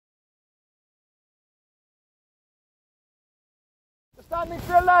Standing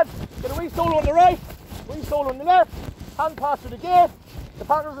still, lads. Get a wee solo on the right, wee solo on the left. Hand pass to the gate. The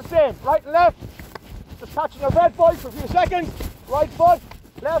partner's the same. Right and left. Just catching our breath, boys, for a few seconds. Right foot,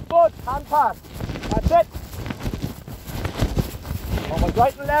 left foot, hand pass. That's it. Almost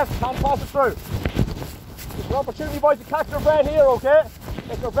right and left, hand pass it through. Just an opportunity, boys, to catch your breath here, okay?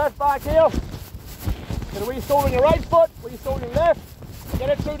 Get your breath back here. Get a wee sole on your right foot, wee sole on your left.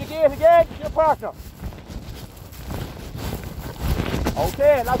 Get it through the gate again to your partner.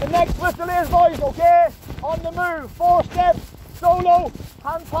 Okay, now the next whistle is, boys, okay? On the move, 4 steps, solo,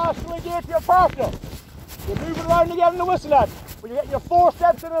 hand pass through the gate to your partner. You're moving around again in the whistle, lads. But you're getting your 4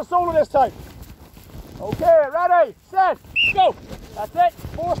 steps in a solo this time. Okay, ready, set, go. That's it,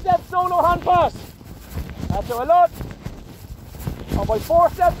 4 steps solo, hand pass. That's it, well done. And by 4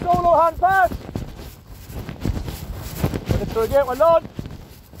 steps solo, hand pass. Get it through again, well done.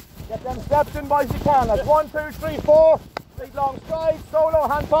 Get them steps in, boys, you can. That's 1, 2, 3, 4. Big long strides, solo,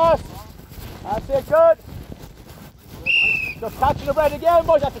 hand pass. That's it, good. Just catching the breath again,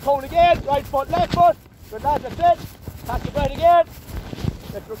 boys, that's the cone again. Right foot, left foot. Good lads, that's it. Catch the breath again.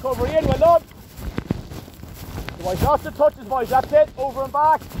 Get the recovery in, well done. Boys, lots of touches, boys, that's it. Over and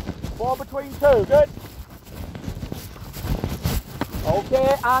back. Ball between 2, good.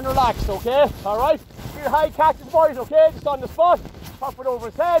 Okay, and relax, okay? Alright. Few high catches, boys, okay? Just on the spot. Pop it over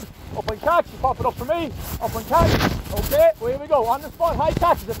his head. Up and catch. You pop it up for me. Up and catch. Okay, here we go. On the spot, high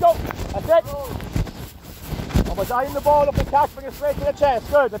catches. Let's go. That's it. Oh, but eyeing the ball, up and catch. Bring it straight to the chest.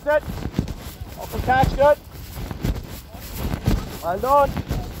 Good, that's it. Up and catch, good. Well done.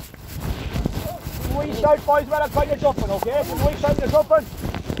 Wee shout, boys, when I'm trying to jumping, okay? Wee shout when you're jumping.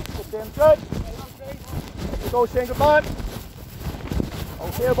 Good, good. Let's go, Shane, good man.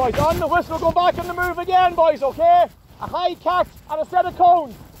 Okay, boys, on the whistle, go back on the move again, boys, okay? A high catch and a set of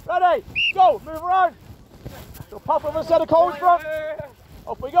cones. Ready, go, move around. So pop over a set of cones from.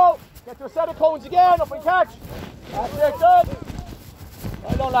 Up we go. Get to a set of cones again, up and catch. That's it, good.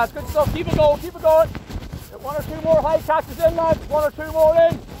 Well done, lads, good stuff. Keep it going, keep it going. Get 1 or 2 more high catches in, lads. 1 or 2 more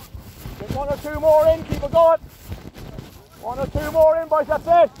in. Get 1 or 2 more in, keep it going. 1 or 2 more in, boys, that's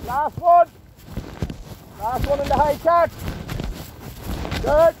it. Last one. Last one in the high catch.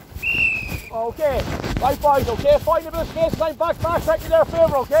 Good. Okay. Right, boys, okay? Find a bit of space, line back track in their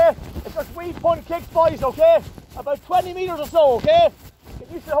favour, okay? It's just wee punt kicks, boys, okay? About 20 metres or so, okay?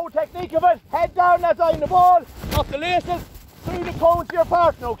 Get used to the whole technique of it. Head down, that's eyeing the ball. Off the laces, through the cones to your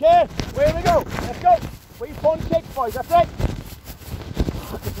partner, okay? Here we go. Let's go. Wee punt kicks, boys, that's it.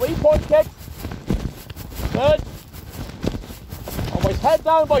 Just wee punt kicks. Good. Always head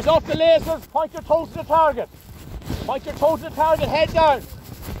down, boys, off the laces. Point your toes to the target. Point your toes to the target, head down.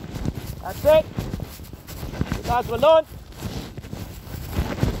 That's it. Good lads, well done.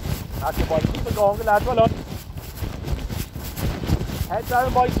 That's it, boys, keep it going, good lads, well done. Head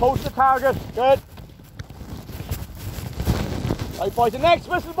down, boys, toes to the target, good. Right, boys, the next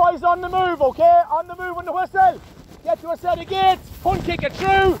whistle, boys, on the move, okay? On the move on the whistle. Get to a set of gates, punt kick it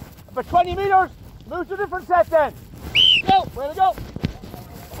through, about 20 metres, move to a different set then. Go, where we go.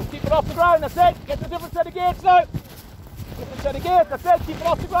 We'll keep it off the ground, that's it. Get to a different set of gates now. Different set of gates, that's it. Keep it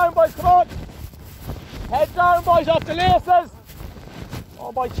off the ground, boys, come on. Head down, boys, off the laces.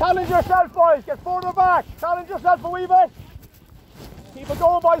 Oh, boys, challenge yourself, boys. Get further back. Challenge yourself a wee bit. Keep it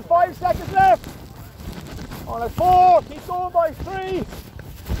going, boys. 5 seconds left. On at 4. Keep going, boys. 3,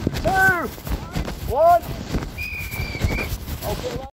 2, 1. Okay.